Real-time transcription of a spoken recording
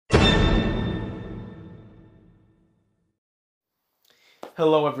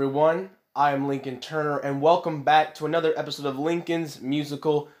Hello, everyone. I am Lincoln Turner, and welcome back to another episode of Lincoln's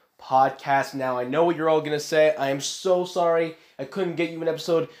Musical Podcast. Now, I know what you're all going to say. I am so sorry I couldn't get you an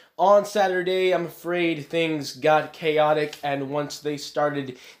episode on Saturday. I'm afraid things got chaotic, and once they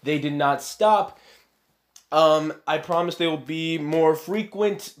started, they did not stop. I promise they will be more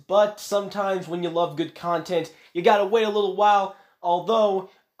frequent, but sometimes when you love good content, you gotta wait a little while. Although,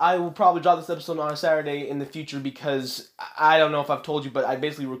 I will probably drop this episode on a Saturday in the future because I don't know if I've told you, but I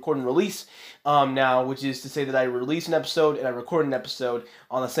basically record and release now, which is to say that I release an episode and I record an episode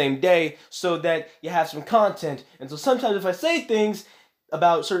on the same day so that you have some content. And so sometimes if I say things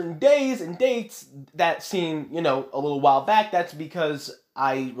about certain days and dates that seem, a little while back, that's because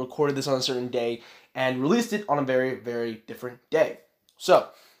I recorded this on a certain day and released it on a very, very different day. So,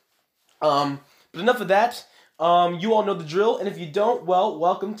 but enough of that. You all know the drill, and if you don't, well,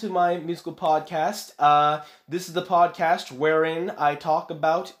 welcome to my musical podcast. This is the podcast wherein I talk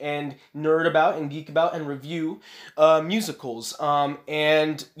about and nerd about and geek about and review musicals.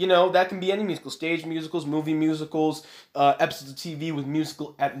 And, that can be any musical, stage musicals, movie musicals, episodes of TV with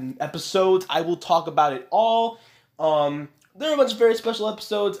musical episodes. I will talk about it all. There are a bunch of very special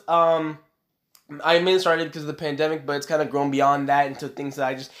episodes. I mainly started because of the pandemic, but it's kind of grown beyond that into things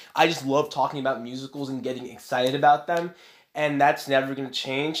that I just love talking about musicals and getting excited about them, and that's never going to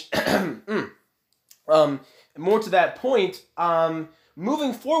change. More to that point,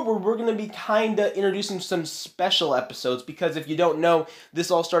 moving forward, we're going to be kind of introducing some special episodes because if you don't know,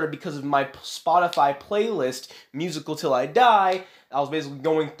 this all started because of my Spotify playlist, Musical Till I Die. I was basically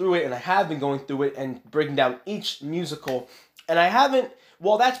going through it, and I have been going through it and breaking down each musical, and I haven't.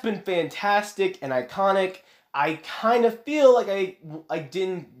 While that's been fantastic and iconic, I kind of feel like I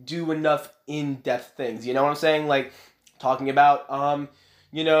didn't do enough in-depth things. You know what I'm saying? Like, talking about,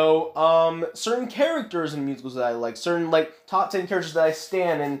 certain characters in musicals that I like. Certain, top 10 characters that I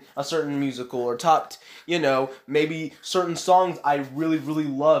stan in a certain musical. Or maybe certain songs I really, really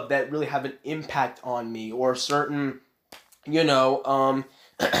love that really have an impact on me. Or certain,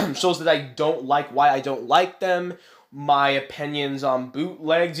 shows that I don't like, why I don't like them. My opinions on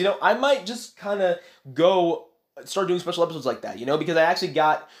bootlegs. I might just kind of start doing special episodes like that, because I actually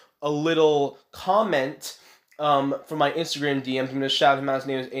got a little comment from my Instagram DMs. I'm going to shout him out. His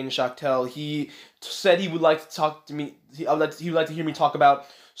name is Aiden Shachtel. He said he would like to talk to me. He would like to hear me talk about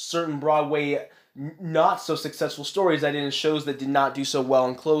certain Broadway not so successful stories I did in shows that did not do so well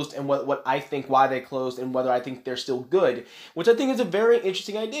and closed, and what I think why they closed and whether I think they're still good, which I think is a very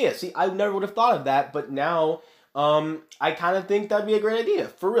interesting idea. See, I never would have thought of that, but now I kind of think that'd be a great idea,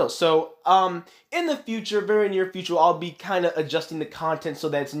 for real. So, in the future, very near future, I'll be kind of adjusting the content so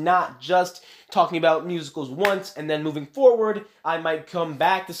that it's not just talking about musicals once, and then moving forward, I might come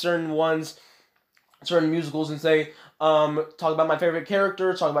back to certain musicals and say, talk about my favorite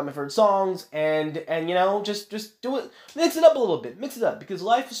characters, talk about my favorite songs, and just do it, mix it up a little bit, because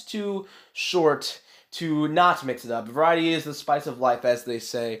life is too short to not mix it up. Variety is the spice of life, as they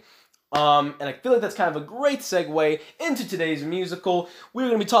say. And I feel like that's kind of a great segue into today's musical. We're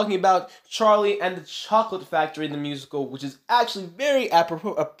going to be talking about Charlie and the Chocolate Factory, the musical, which is actually very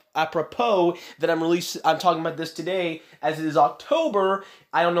apropos that I'm talking about this today, as it is October.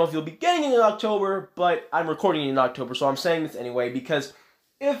 I don't know if you'll be getting it in October, but I'm recording it in October, so I'm saying this anyway, because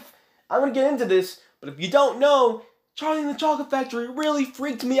if I'm going to get into this, but if you don't know, Charlie and the Chocolate Factory really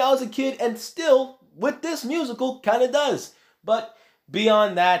freaked me out as a kid, and still, with this musical, kind of does. But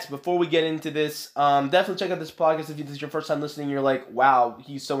beyond that, before we get into this, definitely check out this podcast if this is your first time listening. You're like, wow,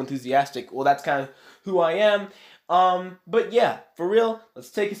 he's so enthusiastic. Well, that's kind of who I am. But yeah, for real, let's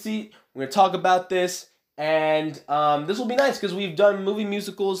take a seat. We're going to talk about this. And this will be nice because we've done movie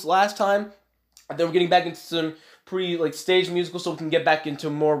musicals last time. And then we're getting back into some stage musicals so we can get back into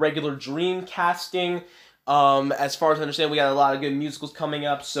more regular dream casting. As far as I understand, we got a lot of good musicals coming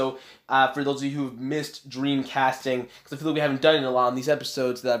up, so for those of you who have missed dream casting, because I feel like we haven't done it in a lot on these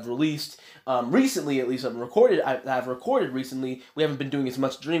episodes that I've released, recently at least, I've recorded recently, we haven't been doing as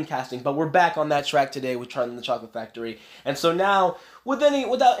much dream casting, but we're back on that track today with Charlie and the Chocolate Factory, and so now,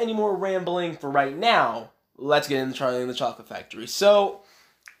 without any more rambling for right now, let's get into Charlie and the Chocolate Factory. So,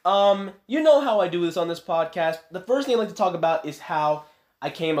 you know how I do this on this podcast. The first thing I'd like to talk about is how I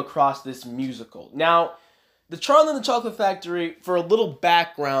came across this musical. Now, the Charlie and the Chocolate Factory, for a little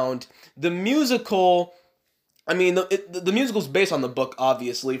background, the musical, the musical's based on the book,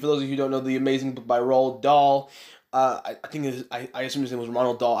 obviously. For those of you who don't know, the amazing book by Roald Dahl. I assume his name was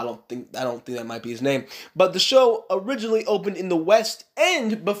Ronald Dahl. I don't think that might be his name. But the show originally opened in the West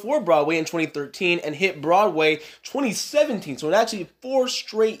End before Broadway in 2013 and hit Broadway 2017. So it actually 4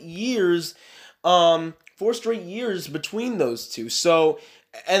 straight years for 4 straight years between those two. So,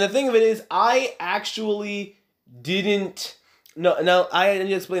 and the thing of it is, I actually didn't. No, I need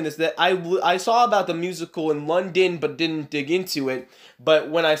to explain this. That I saw about the musical in London, but didn't dig into it.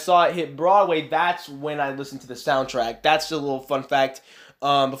 But when I saw it hit Broadway, that's when I listened to the soundtrack. That's a little fun fact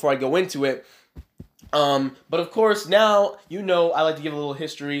before I go into it. But of course, now, I like to give a little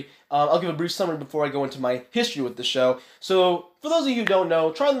history. I'll give a brief summary before I go into my history with the show. So, for those of you who don't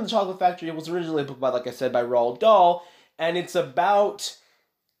know, Charlie and the Chocolate Factory was originally a book by, like I said, by Roald Dahl, and it's about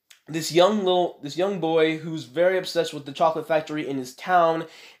this young boy who's very obsessed with the chocolate factory in his town,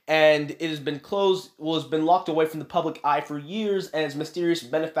 and it has been locked away from the public eye for years, and his mysterious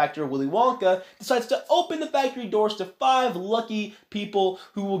benefactor, Willy Wonka, decides to open the factory doors to 5 lucky people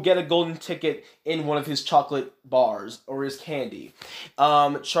who will get a golden ticket in one of his chocolate bars, or his candy.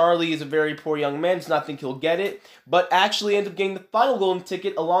 Charlie is a very poor young man, does not think he'll get it, but actually ends up getting the final golden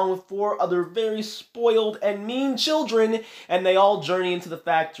ticket along with 4 other very spoiled and mean children, and they all journey into the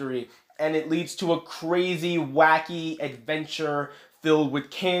factory. And it leads to a crazy, wacky adventure filled with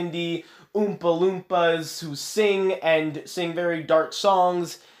candy, Oompa Loompas who sing very dark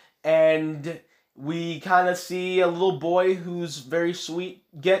songs, and we kind of see a little boy who's very sweet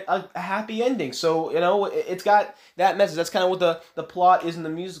get a happy ending. So, it's got that message. That's kind of what the plot is in the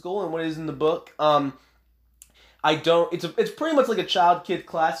musical and what it is in the book. It's pretty much like a child kid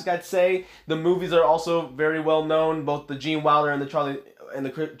classic, I'd say. The movies are also very well known, both the Gene Wilder and the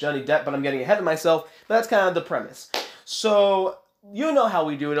Johnny Depp, but I'm getting ahead of myself. But that's kind of the premise. So, you know how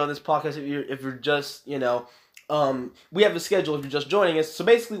we do it on this podcast if you're just, we have a schedule if you're just joining us. So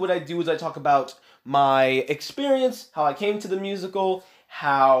basically what I do is I talk about my experience, how I came to the musical,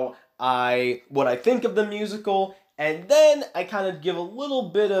 what I think of the musical, and then I kind of give a little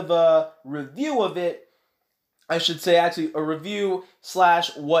bit of a review of it. I should say actually a review /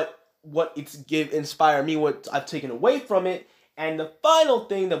 what it's inspire me, what I've taken away from it. And the final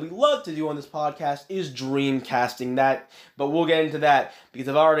thing that we love to do on this podcast is dream casting that, but we'll get into that because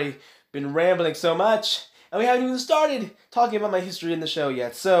I've already been rambling so much and we haven't even started talking about my history in the show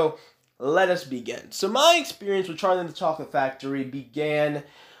yet. So let us begin. So my experience with Charlie and the Chocolate Factory began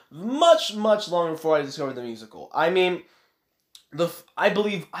much, much longer before I discovered the musical. I mean, I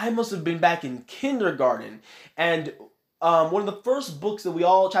believe I must have been back in kindergarten, and one of the first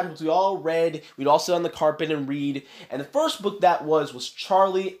chapters we all read, we'd all sit on the carpet and read, and the first book that was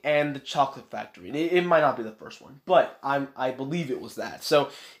Charlie and the Chocolate Factory. It might not be the first one, but I believe it was that. So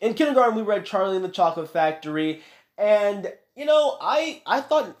in kindergarten we read Charlie and the Chocolate Factory, and I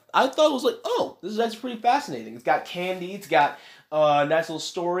thought it was like, oh, that's pretty fascinating. It's got candy, it's got a nice little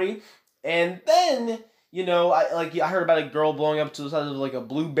story, and then I heard about a girl blowing up to the size of like a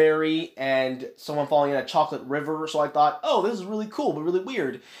blueberry and someone falling in a chocolate river. So I thought, oh, this is really cool, but really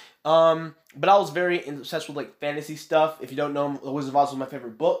weird. But I was very obsessed with like fantasy stuff. If you don't know, The Wizard of Oz was my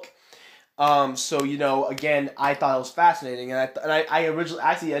favorite book. So again, I thought it was fascinating, and I originally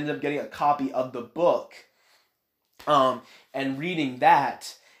actually ended up getting a copy of the book, and reading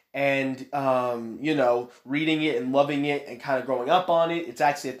that. And, reading it and loving it and kind of growing up on it. It's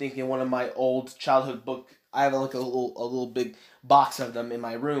actually, I think, in one of my old childhood book. I have a little big box of them in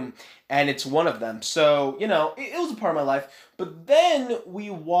my room, and it's one of them. So, it was a part of my life. But then we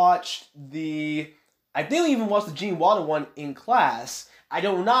watched I think we even watched the Gene Wilder one in class. I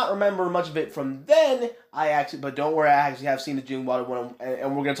do not remember much of it from then. But don't worry, I actually have seen the Gene Wilder one,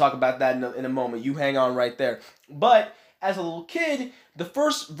 and we're going to talk about that in a moment. You hang on right there. But as a little kid, the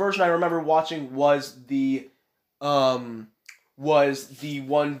first version I remember watching was the one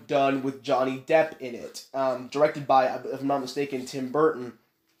done with Johnny Depp in it, directed by, if I'm not mistaken, Tim Burton.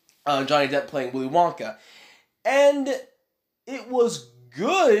 Johnny Depp playing Willy Wonka, and it was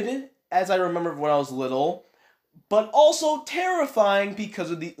good as I remember when I was little, but also terrifying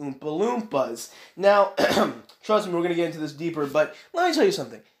because of the Oompa Loompas. Now, trust me, we're gonna get into this deeper, but let me tell you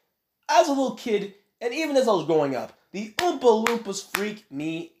something. As a little kid, and even as I was growing up, the Oompa Loompas freak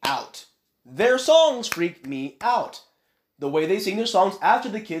me out. Their songs freak me out. The way they sing their songs after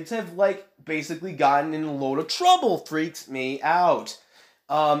the kids have, basically gotten in a load of trouble freaks me out.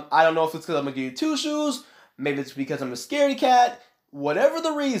 I don't know if it's because I'm a goody two-shoes, maybe it's because I'm a scaredy cat. Whatever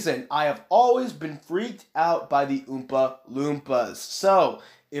the reason, I have always been freaked out by the Oompa Loompas. So,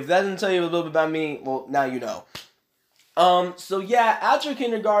 if that doesn't tell you a little bit about me, well, now you know. So yeah, after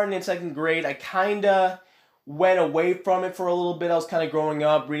kindergarten and second grade, I kinda went away from it for a little bit. I was kind of growing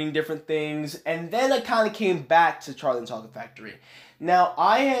up, reading different things, and then I kind of came back to Charlie and the Chocolate Factory. Now,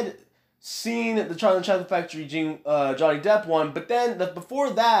 I had seen the Charlie and the Chocolate Factory Johnny Depp one, but then before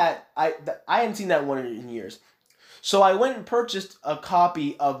that, I hadn't seen that one in years. So I went and purchased a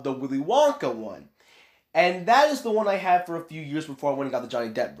copy of the Willy Wonka one. And that is the one I had for a few years before I went and got the Johnny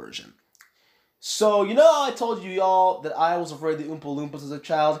Depp version. So, you know how I told you y'all that I was afraid of the Oompa Loompas as a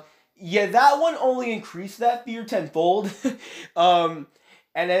child? Yeah, that one only increased that fear tenfold. um,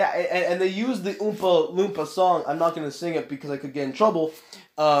 and they used the Oompa Loompa song. I'm not going to sing it because I could get in trouble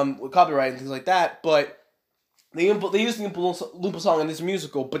with copyright and things like that, but they used the Oompa Loompa song in this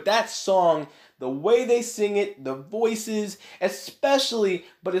musical, but that song, the way they sing it, the voices, especially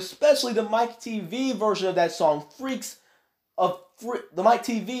the Mike TV version of that song the Mike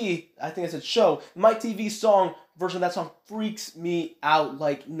TV, I think I said show, the Mike TV song version of that song freaks me out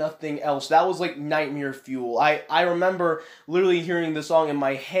like nothing else. That was like nightmare fuel. I remember literally hearing the song in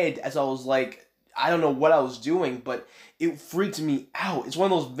my head as I was like, I don't know what I was doing, but it freaked me out. It's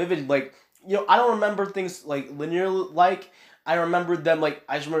one of those vivid, like, you know, I don't remember things like linear like. I remember them like,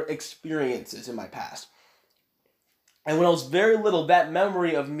 I just remember experiences in my past. And when I was very little, that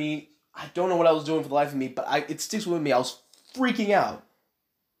memory of me, I don't know what I was doing for the life of me, but it sticks with me. I was freaking out.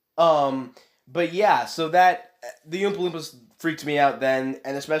 But yeah, so that, the Oompa Loompas freaked me out then,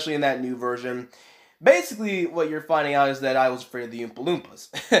 and especially in that new version. Basically, what you're finding out is that I was afraid of the Oompa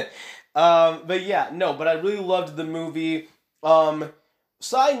Loompas. But yeah, no, but I really loved the movie.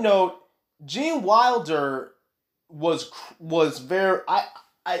 Side note, Gene Wilder was very,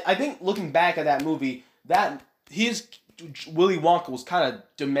 I think looking back at that movie, that his Willy Wonka was kind of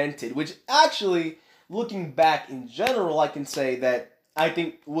demented, which actually, looking back in general, I can say that I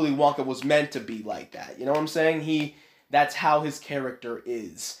think Willy Wonka was meant to be like that. You know what I'm saying? That's how his character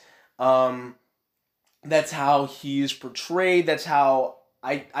is. That's how he's portrayed. That's how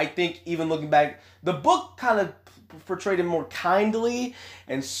I think, even looking back, the book kind of portrayed him more kindly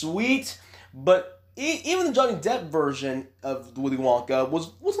and sweet, but even the Johnny Depp version of Willy Wonka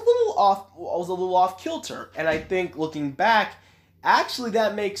was a little off kilter. And I think looking back, actually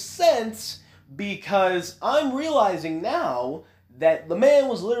that makes sense, because I'm realizing now that the man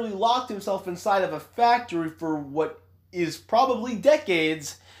was literally locked himself inside of a factory for what is probably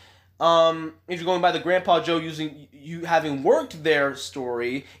decades. If you're going by the Grandpa Joe having worked there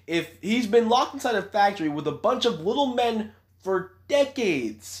story, if he's been locked inside a factory with a bunch of little men for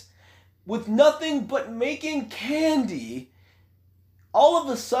decades, with nothing but making candy, all of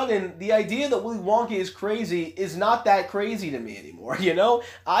a sudden, the idea that Willy Wonka is crazy is not that crazy to me anymore, you know?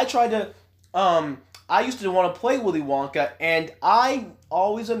 I used to want to play Willy Wonka, and I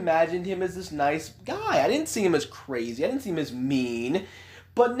always imagined him as this nice guy. I didn't see him as crazy. I didn't see him as mean.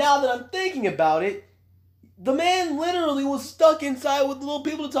 But now that I'm thinking about it, the man literally was stuck inside with little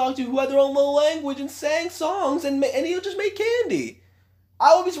people to talk to who had their own little language and sang songs, and he would just make candy.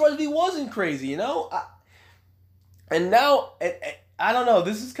 I would be surprised if he wasn't crazy, you know? And now, I don't know,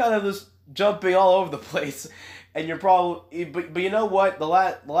 this is kind of just jumping all over the place. And you're probably, but you know what? The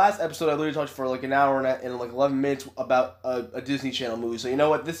last episode I literally talked for like an hour and like 11 minutes about a Disney Channel movie. So you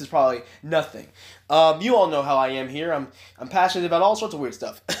know what? This is probably nothing. You all know how I am here. I'm passionate about all sorts of weird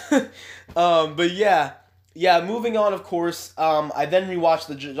stuff. But yeah. Moving on. Of course, I then rewatched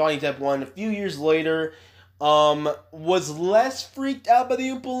the Johnny Depp one a few years later. Was less freaked out by the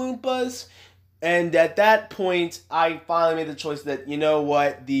Oompa Loompas, and at that point, I finally made the choice that, you know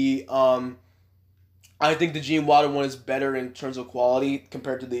what, I think the Gene Wilder one is better in terms of quality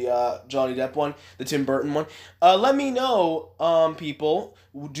compared to the Johnny Depp one, the Tim Burton one. Let me know, people,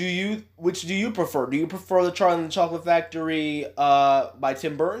 which do you prefer? Do you prefer the Charlie and the Chocolate Factory by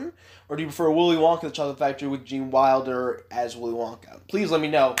Tim Burton, or do you prefer Willy Wonka the Chocolate Factory with Gene Wilder as Willy Wonka? Please let me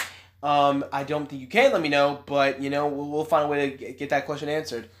know. I don't think you can let me know, but, you know, we'll find a way to get that question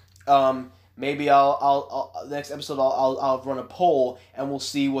answered. Maybe I'll next episode I'll run a poll and we'll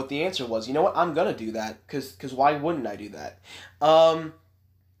see what the answer was. You know what? I'm gonna do that because why wouldn't I do that?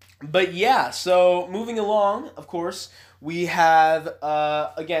 But yeah. So moving along, of course, we have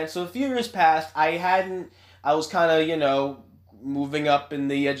again. So a few years passed. I was kind of, you know, moving up in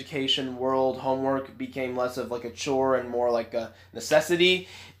the education world. Homework became less of like a chore and more like a necessity.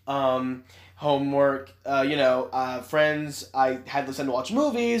 Homework, friends. I had to send to watch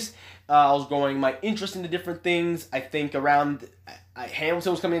movies. I was growing my interest into different things. I think around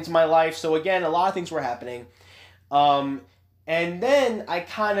Hamilton was coming into my life. So again, a lot of things were happening. And then I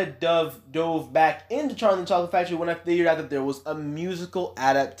kind of dove back into Charlie and the Chocolate Factory when I figured out that there was a musical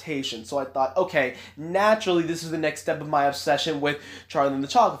adaptation. So I thought, okay, naturally this is the next step of my obsession with Charlie and the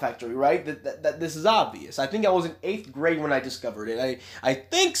Chocolate Factory, right? That this is obvious. I think I was in 8th grade when I discovered it. I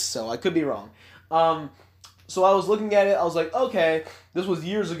think so. I could be wrong. So I was looking at it, I was like, okay, this was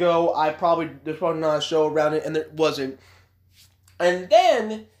years ago, there's probably not a show around it, and there wasn't. And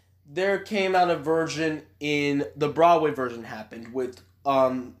then there came out a version the Broadway version happened with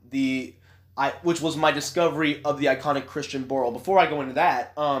the which was my discovery of the iconic Christian Borle. Before I go into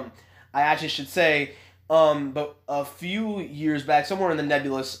that, I actually should say, but a few years back, somewhere in the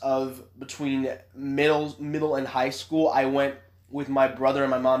nebulous of between middle and high school, I went with my brother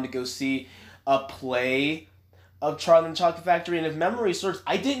and my mom to go see a play of Charlie and the Chocolate Factory, and if memory serves,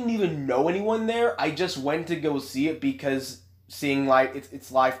 I didn't even know anyone there. I just went to go see it because seeing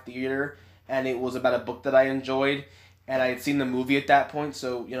it's live theater, and it was about a book that I enjoyed, and I had seen the movie at that point,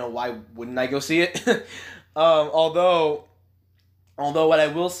 so why wouldn't I go see it? Although what I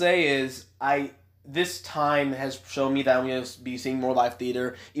will say is this time has shown me that I'm going to be seeing more live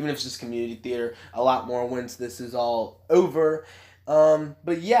theater, even if it's just community theater, a lot more once this is all over.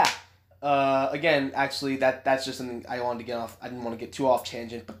 But yeah. Again, actually, that's just something I wanted to get off. I didn't want to get too off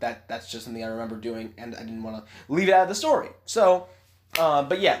tangent, but that's just something I remember doing, and I didn't want to leave it out of the story. So,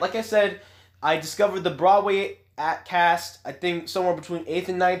 but yeah, like I said, I discovered the Broadway cast, I think, somewhere between 8th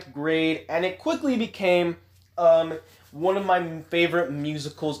and ninth grade, and it quickly became one of my favorite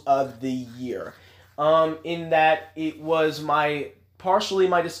musicals of the year. In that it was partially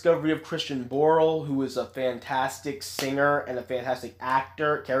my discovery of Christian Borle, who is a fantastic singer and a fantastic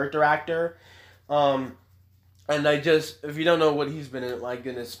character actor. And if you don't know what he's been in, my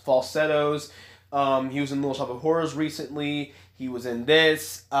goodness, Falsettos. He was in Little Shop of Horrors recently. He was in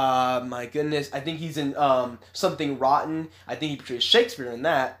this. My goodness, I think he's in Something Rotten. I think he portrays Shakespeare in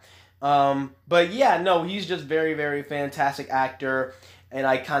that. But yeah, no, he's just very, very fantastic actor. And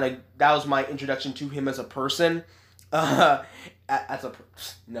that was my introduction to him as a person. As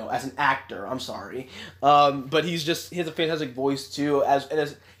an actor, I'm sorry. But he has a fantastic voice too,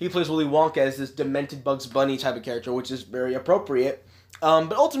 as he plays Willy Wonka as this demented Bugs Bunny type of character, which is very appropriate.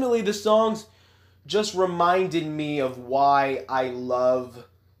 But ultimately, the songs just reminded me of why I love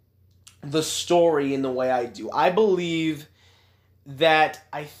the story in the way I do. I believe that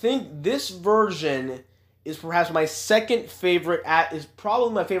I think this version is perhaps my second favorite is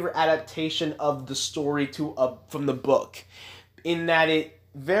probably my favorite adaptation of the story from the book, in that it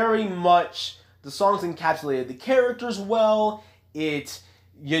very much, the songs encapsulated the characters well. Willy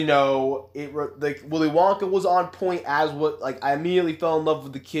Wonka was on point as I immediately fell in love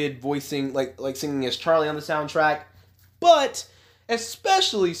with the kid voicing singing as Charlie on the soundtrack, but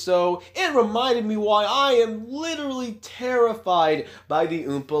especially so, it reminded me why I am literally terrified by the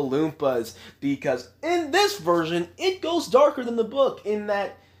Oompa Loompas, because in this version, it goes darker than the book, in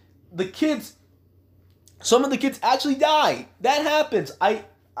that some of the kids actually die. That happens. I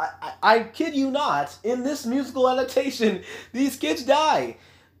kid you not, in this musical adaptation, these kids die.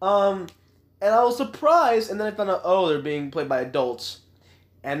 And I was surprised, and then I found out, they're being played by adults.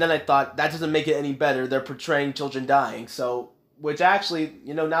 And then I thought, that doesn't make it any better. They're portraying children dying, which actually,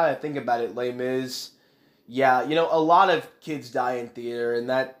 now that I think about it, Les Mis, yeah, a lot of kids die in theater, and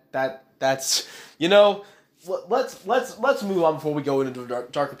that's let's move on before we go into a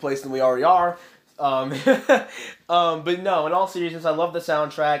darker place than we already are. But no, in all seriousness, I love the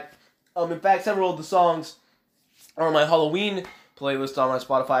soundtrack. In fact, several of the songs are on my Halloween playlist on my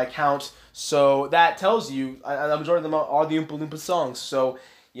Spotify account, so that tells you the majority of them are the Oompa Loompa songs. So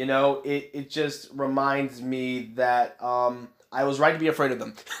it just reminds me that I was right to be afraid of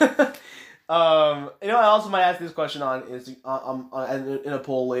them. I also might ask this question in a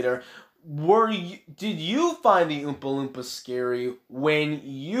poll later. Did you find the Oompa Loompas scary when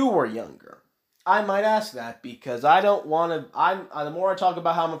you were younger? I might ask that, because I don't want to. The more I talk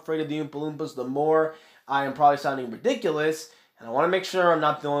about how I'm afraid of the Oompa Loompas, the more I am probably sounding ridiculous, and I want to make sure I'm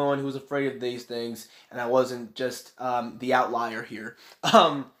not the only one who's afraid of these things, and I wasn't just the outlier here.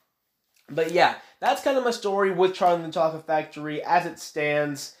 But yeah, that's kind of my story with Charlie and the Chocolate Factory as it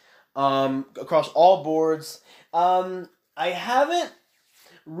stands across all boards. I haven't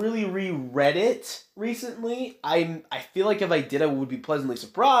really reread it recently. I feel like if I did, I would be pleasantly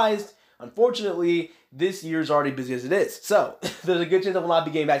surprised. Unfortunately, this year's already busy as it is, so there's a good chance I will not be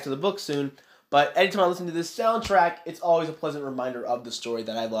getting back to the book soon. But anytime I listen to this soundtrack, it's always a pleasant reminder of the story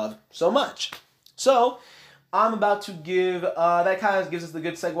that I love so much. So I'm about to give, that kind of gives us the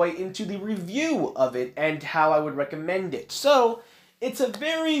good segue into the review of it and how I would recommend it. So, it's a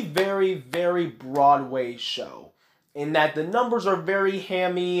very, very, very Broadway show, in that the numbers are very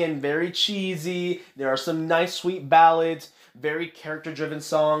hammy and very cheesy. There are some nice, sweet ballads, very character-driven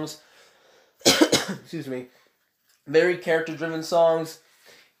songs. Excuse me. Very character-driven songs,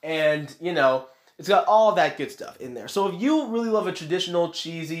 and, it's got all that good stuff in there. So if you really love a traditional,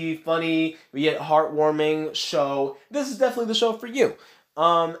 cheesy, funny, yet heartwarming show, this is definitely the show for you.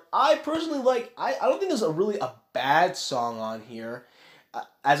 I personally I don't think there's really a bad song on here.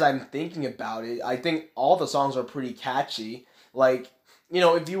 As I'm thinking about it, I think all the songs are pretty catchy.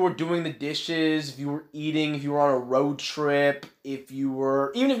 if you were doing the dishes, if you were eating, if you were on a road trip, even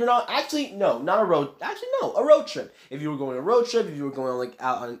if you're not, actually, no, not a road, actually, no, a road trip. If you were going on a road trip, if you were going, like,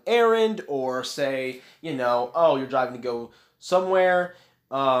 out on an errand, or say, oh, you're driving to go somewhere,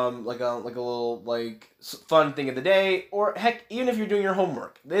 like a little, like, fun thing of the day, or, heck, even if you're doing your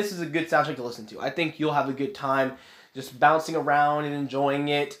homework, this is a good soundtrack to listen to. I think you'll have a good time just bouncing around and enjoying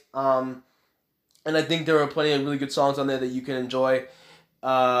it, and I think there are plenty of really good songs on there that you can enjoy.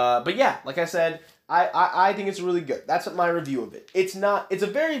 But yeah, like I said, I think it's really good. That's my review of it. It's a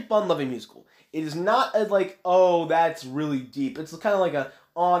very fun-loving musical. It is not as like, oh, that's really deep. It's kind of like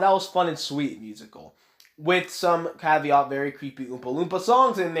oh, that was fun and sweet musical. With some caveat, very creepy Oompa Loompa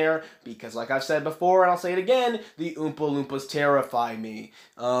songs in there, because like I've said before, and I'll say it again, the Oompa Loompas terrify me.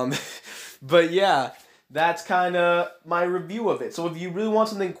 But yeah, that's kind of my review of it. So if you really want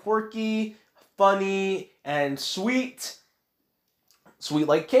something quirky, funny, and sweet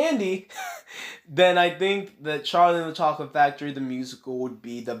like candy, then I think that Charlie and the Chocolate Factory, the musical, would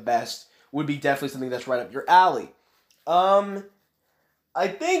be the best. Would be definitely something that's right up your alley. I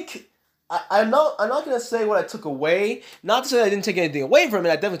think I'm not gonna say what I took away. Not to say I didn't take anything away from it.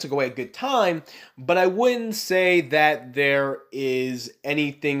 I definitely took away a good time, but I wouldn't say that there is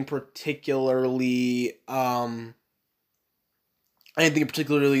anything particularly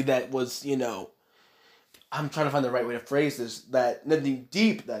that was, I'm trying to find the right way to phrase this, that nothing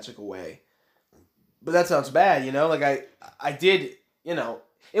deep that I took away. But that sounds bad, like I did,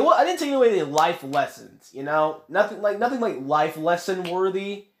 I didn't take away any life lessons, nothing like life lesson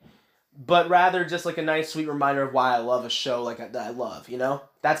worthy, but rather just like a nice sweet reminder of why I love a show that I love,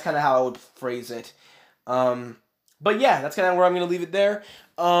 that's kind of how I would phrase it. But yeah, that's kind of where I'm going to leave it there.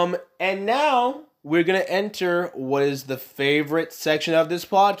 And now we're going to enter what is the favorite section of this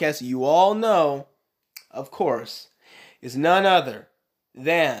podcast. You all know, of course, is none other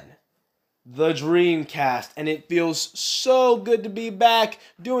than the Dreamcast. And it feels so good to be back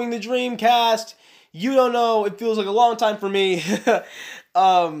doing the Dreamcast. You don't know, it feels like a long time for me.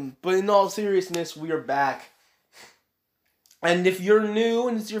 But in all seriousness, we are back. And if you're new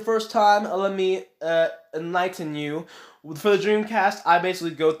and it's your first time, let me enlighten you. For the Dreamcast, I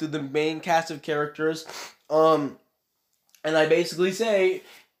basically go through the main cast of characters. And I basically say,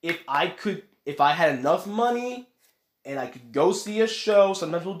 if I had enough money and I could go see a show,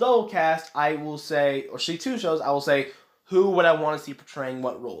 sometimes we'll double cast, I will say, or see two shows, I will say, who would I want to see portraying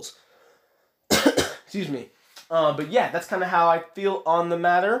what roles? Excuse me. But yeah, that's kind of how I feel on the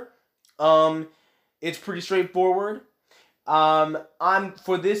matter. It's pretty straightforward.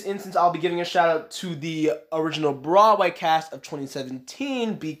 For this instance, I'll be giving a shout out to the original Broadway cast of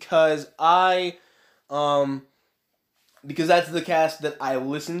 2017 because because that's the cast that I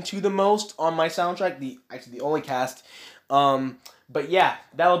listen to the most on my soundtrack, the only cast. But yeah,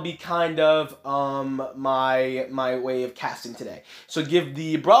 that'll be kind of my way of casting today. So give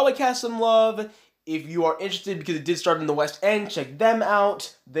the Broadway cast some love. If you are interested, because it did start in the West End, check them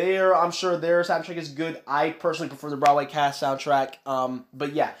out. I'm sure their soundtrack is good. I personally prefer the Broadway cast soundtrack.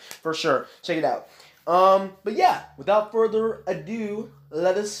 But yeah, for sure, check it out. But yeah, without further ado,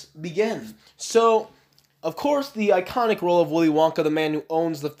 let us begin. So, of course, the iconic role of Willy Wonka, the man who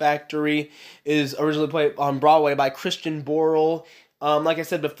owns the factory, is originally played on Broadway by Christian Borle. Like I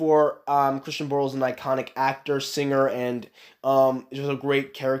said before, Christian Borle is an iconic actor, singer, and just a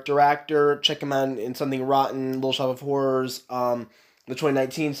great character actor. Check him out in Something Rotten, Little Shop of Horrors, the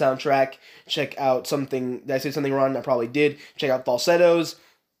 2019 soundtrack. Check out Did I say Something Rotten? I probably did. Check out Falsettos.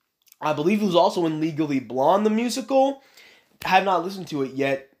 I believe he was also in Legally Blonde, the musical. I have not listened to it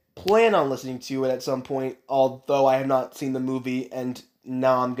yet. Plan on listening to it at some point, although I have not seen the movie, and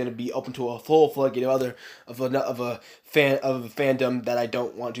now I'm gonna be open to a full floodgate of a fandom that I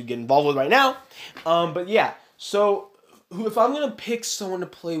don't want to get involved with right now. But yeah, so if I'm gonna pick someone to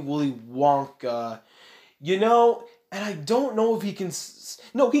play Willy Wonka, and I don't know if he can.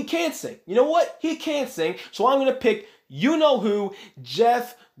 No, he can't sing. You know what? He can't sing. So I'm gonna pick who,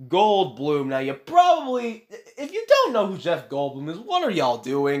 Jeff Goldblum. Now you probably, if you don't know who Jeff Goldblum is, what are y'all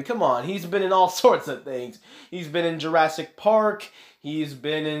doing? Come on, he's been in all sorts of things. He's been in Jurassic Park. He's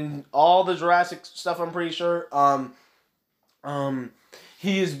been in all the Jurassic stuff, I'm pretty sure.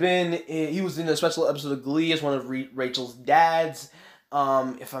 He was in a special episode of Glee as one of Rachel's dads.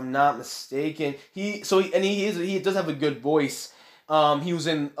 If I'm not mistaken, he does have a good voice. He was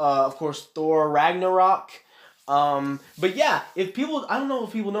in, of course, Thor Ragnarok. But yeah, I don't know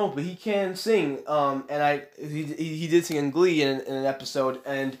if people know, but he can sing. And he did sing in Glee in an episode,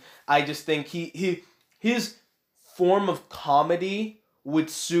 and I just think his form of comedy would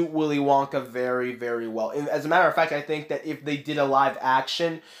suit Willy Wonka very, very well. And as a matter of fact, I think that if they did a live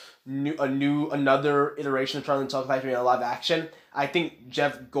action, another iteration of Charlie and the Chocolate Factory in a live action, I think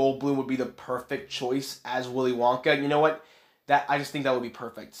Jeff Goldblum would be the perfect choice as Willy Wonka. You know what? I just think that would be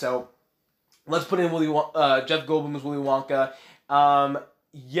perfect. So let's put in Jeff Goldblum as Willy Wonka.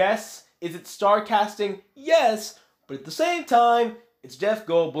 Yes, is it star casting? Yes, but at the same time, it's Jeff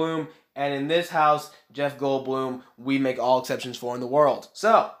Goldblum, and in this house, Jeff Goldblum, we make all exceptions for in the world.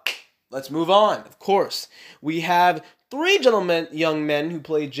 So let's move on. Of course, we have three young men who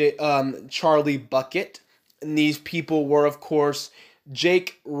played Charlie Bucket, and these people were, of course,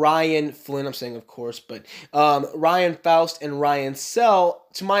 Jake Ryan Flynn. I'm saying of course, but Ryan Faust and Ryan Sell.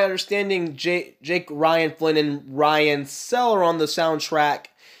 To my understanding, Jake Ryan Flynn and Ryan Sell are on the soundtrack.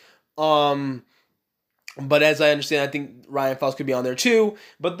 But as I understand, I think Ryan Faust could be on there too.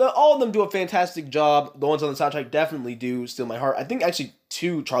 But all of them do a fantastic job. The ones on the soundtrack definitely do Steal My Heart. I think actually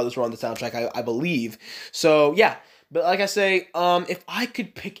 2 Charlies were on the soundtrack, I believe. So yeah. But like I say, if I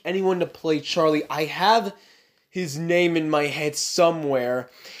could pick anyone to play Charlie, I have his name in my head somewhere.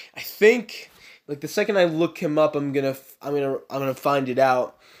 I think, like, the second I look him up, I'm gonna find it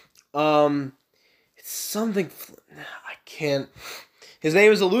out. It's something. I can't. His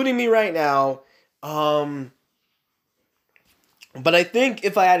name is eluding me right now. But I think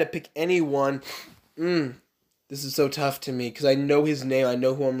if I had to pick anyone, this is so tough to me because I know his name, I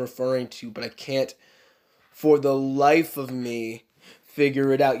know who I'm referring to, but I can't, for the life of me,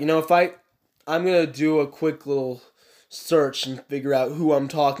 figure it out. You know, I'm going to do a quick little search and figure out who I'm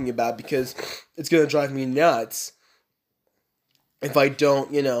talking about because it's going to drive me nuts if I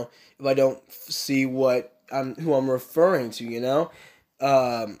don't see who I'm referring to, you know?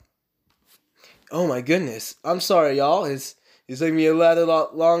 Oh my goodness. I'm sorry, y'all. It's taking me a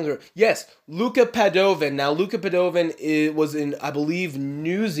lot longer. Yes, Luca Padovin. Now, Luca Padovin was in, I believe,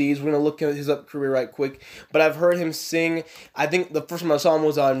 Newsies. We're going to look at his career right quick. But I've heard him sing. I think the first time I saw him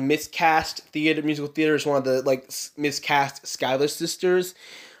was on Miscast Musical Theater. It's one of the, miscast Schuyler sisters.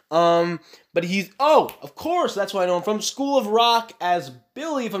 But of course, that's why I know him from School of Rock as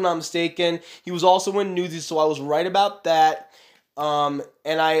Billy, if I'm not mistaken. He was also in Newsies, so I was right about that.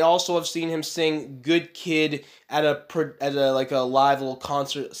 And I also have seen him sing "Good Kid" at a live little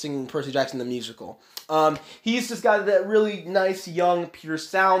concert singing Percy Jackson the musical. He's just got that really nice young pure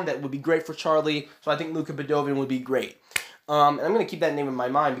sound that would be great for Charlie. So I think Luca Padovin would be great. And I'm gonna keep that name in my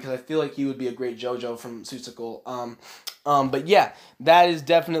mind because I feel like he would be a great JoJo from Seussical. But yeah, that is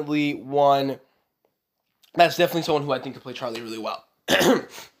definitely one. That's definitely someone who I think could play Charlie really well.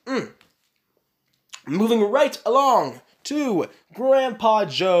 Moving right along to Grandpa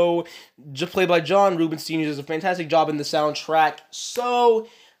Joe, played by John Rubinstein, who does a fantastic job in the soundtrack. So,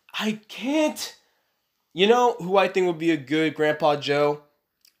 I can't. You know who I think would be a good Grandpa Joe?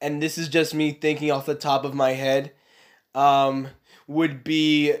 And this is just me thinking off the top of my head. Would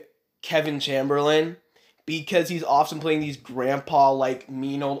be Kevin Chamberlain. Because he's often playing these grandpa,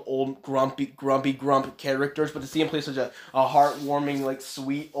 mean old grumpy characters. But to see him play such a heartwarming,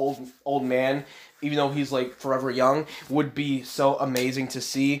 sweet old man, even though he's forever young, would be so amazing to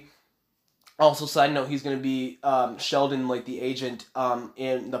see. Also, side note, he's gonna be Sheldon, the agent,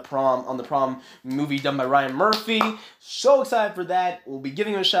 in the prom movie done by Ryan Murphy. So excited for that. We'll be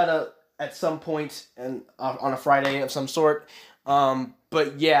giving him a shout out at some point and on a Friday of some sort.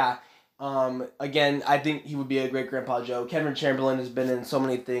 But yeah. Again, I think he would be a great Grandpa Joe. Kevin Chamberlain has been in so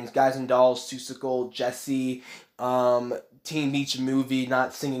many things. Guys and Dolls, Seussical, Jessie, Teen Beach Movie,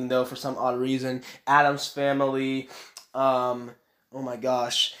 not singing though for some odd reason. Addams Family, oh my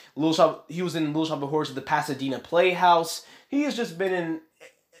gosh. He was in Little Shop of Horrors at the Pasadena Playhouse. He has just been in,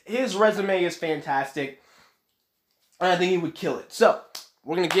 his resume is fantastic. And I think he would kill it. So,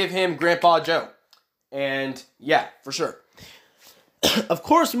 we're going to give him Grandpa Joe. And yeah, for sure. Of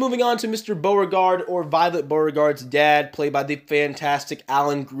course, moving on to Mr. Beauregard, or Violet Beauregard's dad, played by the fantastic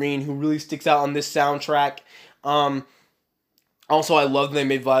Alan Green, who really sticks out on this soundtrack. Also, I love that they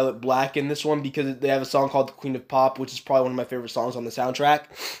made Violet black in this one because they have a song called The Queen of Pop, which is probably one of my favorite songs on the soundtrack.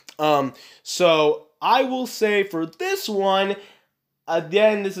 So, I will say for this one,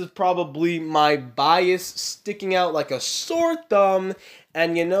 again, this is probably my bias sticking out like a sore thumb,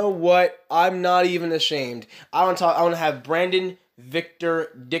 and you know what? I'm not even ashamed. I want to have Brandon Victor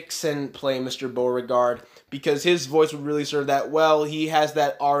Dixon play Mr. Beauregard because his voice would really serve that well. He has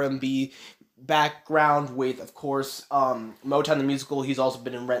that R&B background with, of course, Motown the Musical. He's also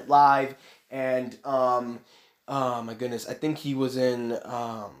been in Rent Live, and oh my goodness, I think he was in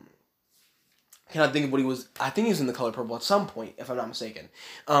cannot think of what he was. I think he was in The Color Purple at some point, if I'm not mistaken.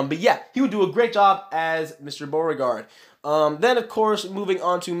 But yeah, he would do a great job as Mr. Beauregard. Then, of course, moving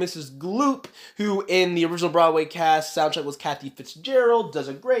on to Mrs. Gloop, who in the original Broadway cast soundtrack was Kathy Fitzgerald, does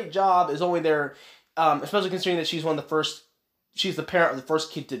a great job, is only there, especially considering that she's the parent of the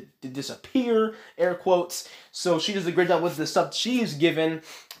first kid to disappear, air quotes, so she does a great job with the stuff she's given.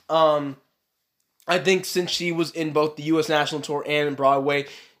 I think since she was in both the U.S. National Tour and in Broadway,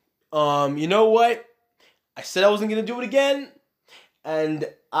 you know what? I said I wasn't going to do it again, and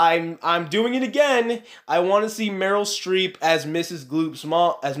I'm doing it again. I want to see Meryl Streep as Mrs. Gloop's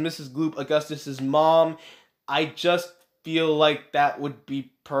mom, as Mrs. Gloop, Augustus's mom. I just feel like that would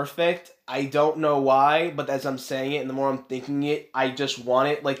be perfect. I don't know why, but as I'm saying it and the more I'm thinking it, I just want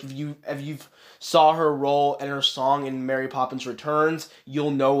it. Like if you've saw her role and her song in Mary Poppins Returns,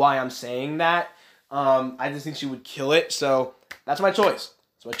 you'll know why I'm saying that. I just think she would kill it, so that's my choice.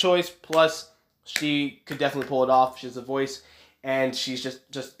 It's my choice, plus she could definitely pull it off. She has a voice, and she's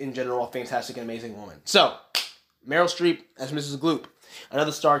just in general a fantastic and amazing woman. So, Meryl Streep as Mrs. Gloop.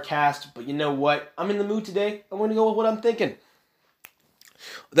 Another star cast, but you know what? I'm in the mood today. I'm going to go with what I'm thinking.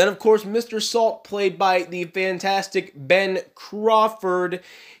 Then, of course, Mr. Salt, played by the fantastic Ben Crawford.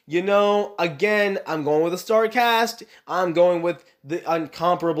 You know, again, I'm going with a star cast. I'm going with the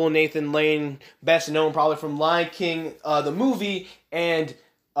incomparable Nathan Lane, best known probably from Lion King, the movie, and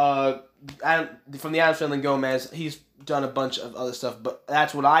from the Adam Sandler Gomez. He's done a bunch of other stuff, but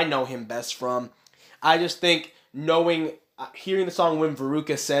that's what I know him best from. I just think hearing the song When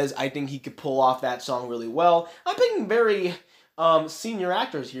Veruca Says, I think he could pull off that song really well. I'm picking very senior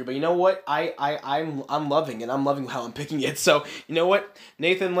actors here, but you know what? I'm loving it. I'm loving how I'm picking it. So, you know what?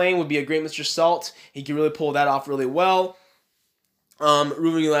 Nathan Lane would be a great Mr. Salt. He could really pull that off really well.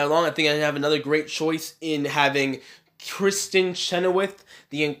 Moving right along, I think I have another great choice in having Kristen Chenoweth,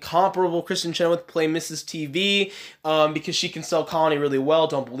 the incomparable Kristen Chenoweth, play Mrs. TV, because she can sell Connie really well.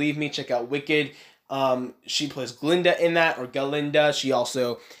 Don't believe me? Check out Wicked. She plays Glinda in that, or Galinda. She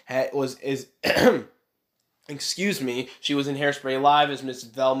also excuse me, she was in Hairspray Live as Miss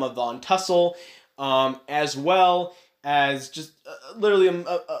Velma Von Tussle, as well as just literally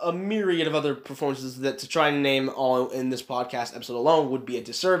a myriad of other performances that to try and name all in this podcast episode alone would be a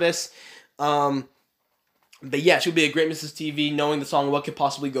disservice. But yeah, she would be a great Mrs. TV. Knowing the song What Could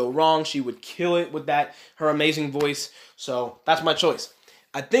Possibly Go Wrong, she would kill it with her amazing voice. So that's my choice.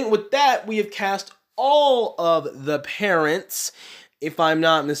 I think with that, we have cast all of the parents. If I'm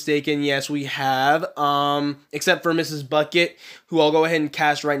not mistaken, yes, we have. Except for Mrs. Bucket, who I'll go ahead and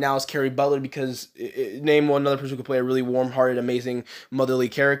cast right now as Carrie Butler, because name one other person who could play a really warm-hearted, amazing, motherly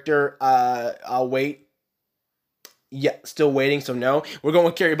character. I'll wait. Yeah, still waiting, so no. We're going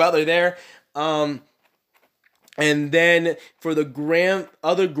with Carrie Butler there. And then for the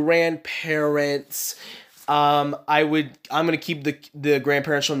other grandparents, I'm gonna keep the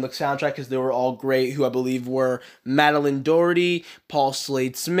grandparents from the soundtrack because they were all great, who I believe were Madeline Doherty, Paul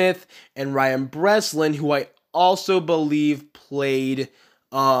Slade Smith, and Ryan Breslin, who I also believe played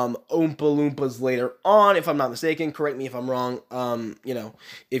Oompa Loompas later on, if I'm not mistaken. Correct me if I'm wrong.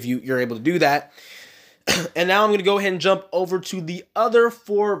 If you're able to do that. And now I'm going to go ahead and jump over to the other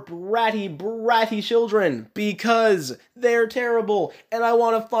 4 bratty children, because they're terrible, and I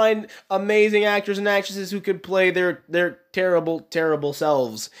want to find amazing actors and actresses who could play their terrible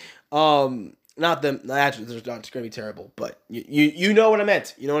selves. Not them, actually, they're not going to be terrible, but you know what I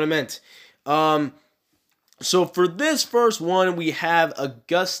meant. You know what I meant. So for this first one, we have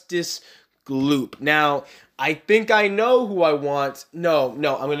Augustus Gloop. Now, I think I know who I want. No, I'm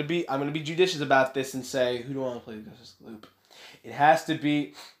gonna be judicious about this and say, who do I want to play Augustus Gloop? It has to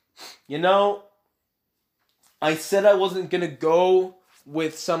be, I said I wasn't gonna go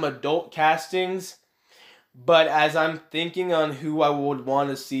with some adult castings, but as I'm thinking on who I would want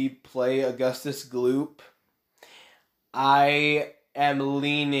to see play Augustus Gloop, I am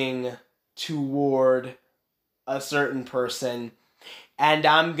leaning toward a certain person. And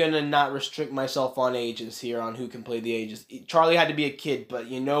I'm going to not restrict myself on ages here, on who can play the ages. Charlie had to be a kid, but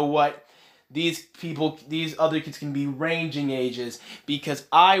you know what? These other kids can be ranging ages, because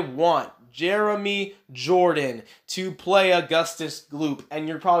I want Jeremy Jordan to play Augustus Gloop. And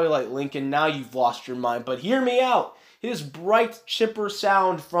you're probably like, Lincoln, now you've lost your mind. But hear me out. His bright, chipper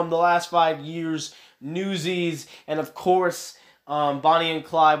sound from the last 5 years, Newsies, and of course, Bonnie and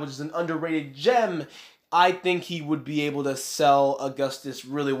Clyde, which is an underrated gem. I think he would be able to sell Augustus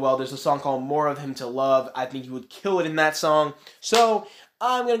really well. There's a song called More of Him to Love. I think he would kill it in that song. So,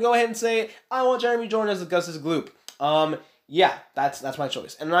 I'm going to go ahead and say I want Jeremy Jordan as Augustus Gloop. Yeah, that's my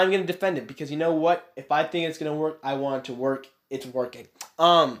choice. And I'm going to defend it, because you know what? If I think it's going to work, I want it to work. It's working.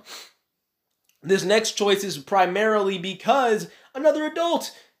 This next choice is primarily because another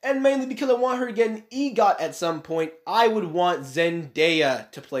adult And mainly because I want her to get an EGOT at some point, I would want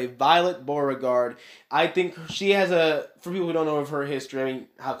Zendaya to play Violet Beauregarde. I think she has for people who don't know of her history, I mean,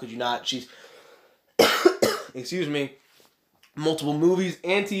 how could you not? She's, excuse me, multiple movies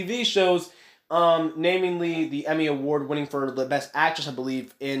and TV shows, namely the Emmy Award winning for the Best Actress, I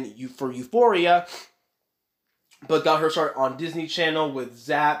believe, for Euphoria. But got her start on Disney Channel with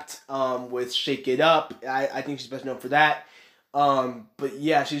Zapped, with Shake It Up. I think she's best known for that. But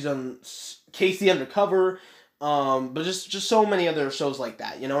yeah, she's on Casey Undercover. But just so many other shows like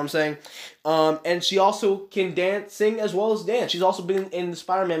that. You know what I'm saying? And she also can sing as well as dance. She's also been in the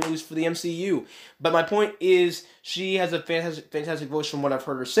Spider-Man movies for the MCU. But my point is, she has a fantastic voice from what I've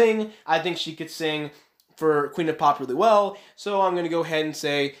heard her sing. I think she could sing for Queen of Pop really well. So I'm gonna go ahead and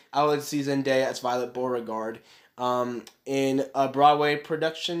say I would like to see Zendaya as Violet Beauregarde. In a Broadway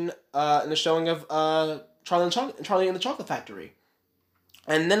production, in the showing of Charlie and the Chocolate Factory.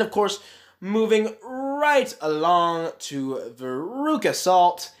 And then, of course, moving right along to Veruca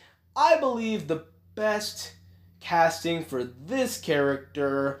Salt, I believe the best casting for this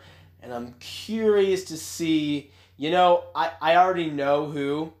character, and I'm curious to see, I already know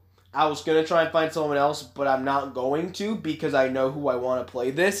who. I was going to try and find someone else, but I'm not going to because I know who I want to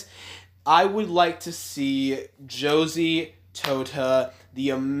play this. I would like to see Josie Tota,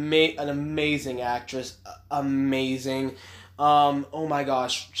 an amazing actress, amazing. Oh my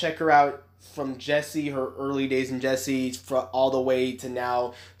gosh, check her out from Jessie, her early days in Jessie, all the way to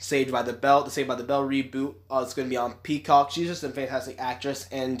now Saved by the Bell. The Saved by the Bell reboot, it's going to be on Peacock. She's just a fantastic actress,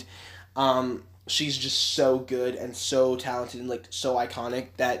 and she's just so good and so talented and so iconic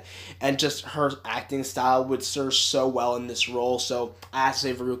and just her acting style would serve so well in this role. So I have to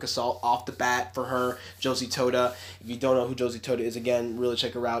say Veruca Salt off the bat for her. Josie Tota. If you don't know who Josie Tota is, again, really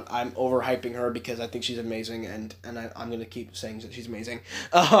check her out. I'm overhyping her because I think she's amazing, and I'm gonna keep saying that she's amazing.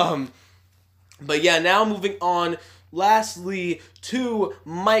 But yeah, now moving on. Lastly, to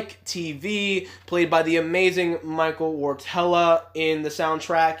Mike TV, played by the amazing Michael Wartella in the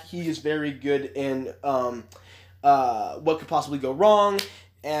soundtrack. He is very good in What Could Possibly Go Wrong.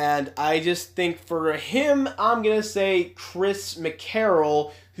 And I just think for him, I'm going to say Chris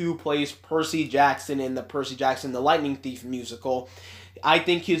McCarroll, who plays Percy Jackson in the Percy Jackson the Lightning Thief musical. I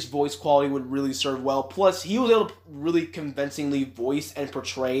think his voice quality would really serve well. Plus, he was able to really convincingly voice and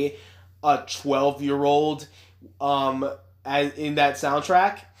portray a 12-year-old in that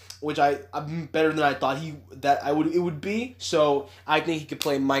soundtrack, which I'm better than I thought it would be. So I think he could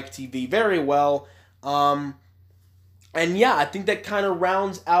play Mike TV very well. And yeah, I think that kind of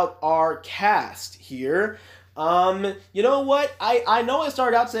rounds out our cast here. You know what? I know I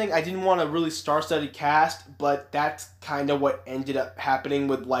started out saying I didn't want a really star-studded cast, but that's kind of what ended up happening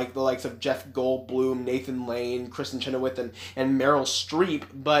with the likes of Jeff Goldblum, Nathan Lane, Kristen Chenoweth, and Meryl Streep.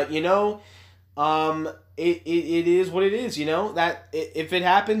 But it is what it is, that if it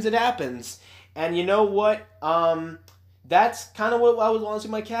happens, it happens. And you know what? That's kind of what I would want to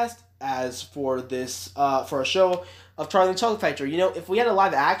see my cast as for this, for a show of Charlie and the Chocolate Factory. If we had a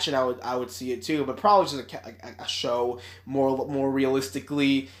live action, I would see it too, but probably just a show more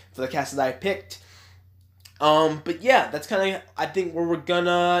realistically for the cast that I picked. But yeah, that's kind of, I think, where we're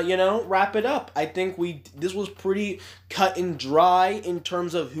gonna, wrap it up. I think this was pretty cut and dry in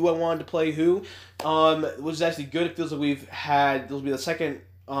terms of who I wanted to play who. It was actually good. It feels like this will be the second,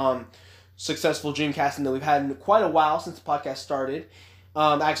 successful dream casting that we've had in quite a while since the podcast started.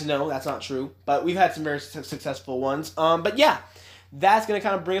 Actually, no, that's not true, but we've had some very successful ones. But yeah, that's going to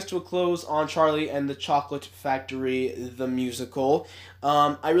kind of bring us to a close on Charlie and the Chocolate Factory, the musical.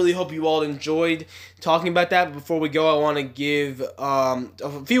 I really hope you all enjoyed talking about that. But before we go, I want to give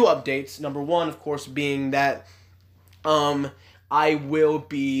a few updates. Number one, of course, being that I will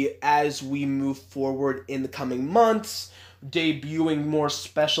be, as we move forward in the coming months, debuting more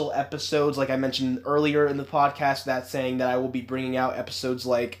special episodes, like I mentioned earlier in the podcast, that's saying that I will be bringing out episodes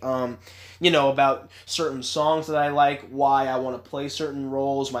like, about certain songs that I like, why I want to play certain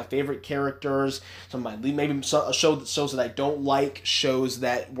roles, my favorite characters, shows that I don't like, shows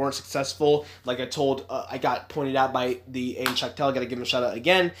that weren't successful. Like I got pointed out by the Aiden Chactel, I got to give him a shout out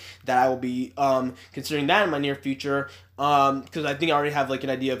again, that I will be considering that in my near future, because I think I already have an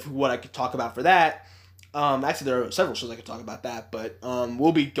idea of what I could talk about for that. Actually, there are several shows I could talk about that, but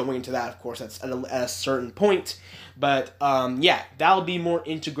we'll be going into that, of course, at a certain point. But yeah, that'll be more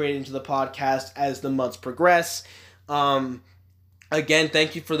integrated into the podcast as the months progress. Again,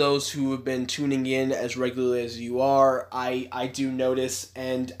 thank you for those who have been tuning in as regularly as you are. I do notice,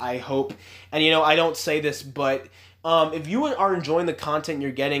 and I hope, and I don't say this, but if you are enjoying the content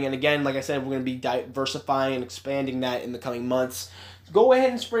you're getting, and again, like I said, we're going to be diversifying and expanding that in the coming months. go ahead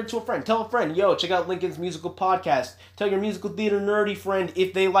and spread it to a friend. Tell a friend, yo, check out Lincoln's Musical Podcast. Tell your musical theater nerdy friend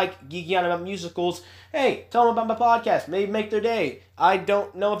if they like geeking out about musicals. Hey, tell them about my podcast. Maybe make their day. I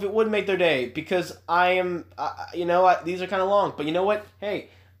don't know if it would make their day because I am, these are kind of long. But you know what? Hey,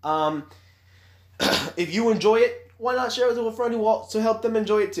 if you enjoy it, why not share it with a friend who will also help them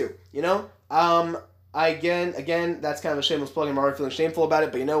enjoy it too? Again, that's kind of a shameless plug. I'm already feeling shameful about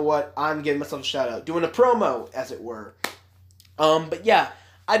it, but you know what? I'm giving myself a shout out, doing a promo, as it were. But yeah,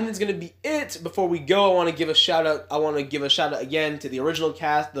 I think it's gonna be it. Before we go, I want to give a shout out. I want to give a shout out again to the original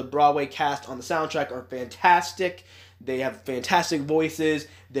cast. The Broadway cast on the soundtrack are fantastic. They have fantastic voices.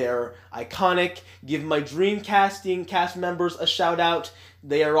 They're iconic. Give my dream casting cast members a shout out.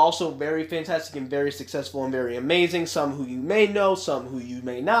 They are also very fantastic and very successful and very amazing. Some who you may know, some who you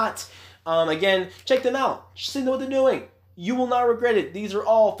may not. Again, check them out. Just see what they're doing. You will not regret it. These are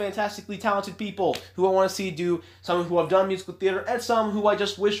all fantastically talented people who I want to see do, some who have done musical theater, and some who I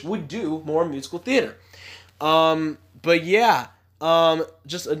just wish would do more musical theater. But yeah,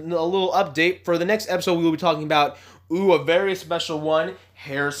 just a little update. For the next episode, we will be talking about, a very special one,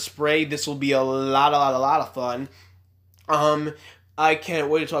 Hairspray. This will be a lot of fun. I can't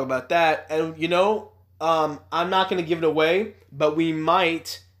wait to talk about that. And, I'm not going to give it away, but we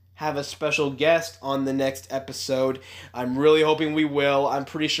might have a special guest on the next episode. I'm really hoping we will. I'm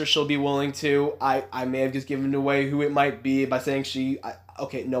pretty sure she'll be willing to. I may have just given away who it might be by saying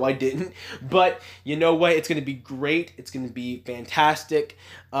okay, no, I didn't. But you know what? It's going to be great. It's going to be fantastic.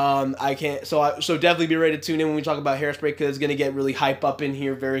 So definitely be ready to tune in when we talk about Hairspray because it's going to get really hype up in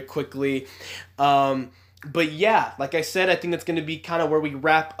here very quickly. But yeah, like I said, I think that's going to be kind of where we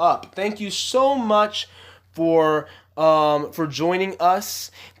wrap up. Thank you so much for joining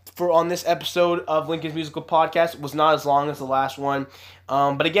us on this episode of Lincoln's Musical Podcast. It was not as long as the last one.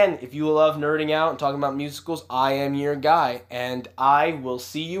 But again, if you love nerding out and talking about musicals, I am your guy. And I will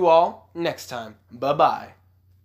see you all next time. Bye-bye.